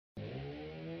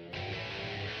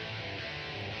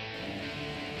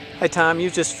Hi Tom,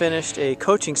 you've just finished a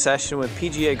coaching session with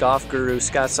PGA golf guru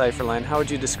Scott Seiferlein. How would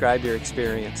you describe your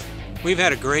experience? We've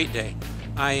had a great day.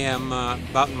 I am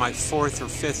about in my 4th or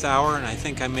 5th hour, and I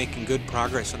think I'm making good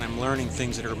progress, and I'm learning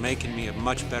things that are making me a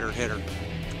much better hitter.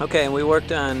 Okay, and we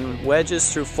worked on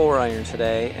wedges through 4-iron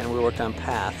today, and we worked on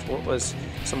path. What was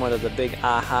somewhat of the big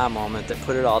aha moment that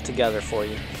put it all together for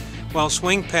you? Well,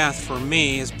 swing path for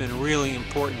me has been really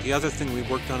important. The other thing we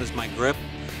worked on is my grip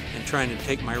and trying to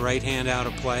take my right hand out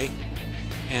of play,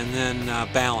 and then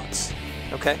balance.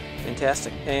 Okay,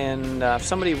 fantastic. And if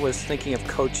somebody was thinking of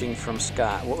coaching from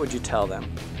Scott, what would you tell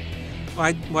them?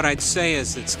 Well, what I'd say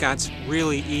is that Scott's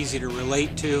really easy to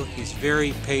relate to. He's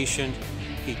very patient.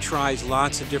 He tries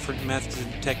lots of different methods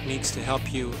and techniques to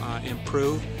help you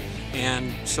improve.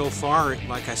 And so far,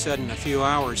 like I said, in a few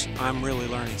hours, I'm really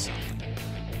learning something.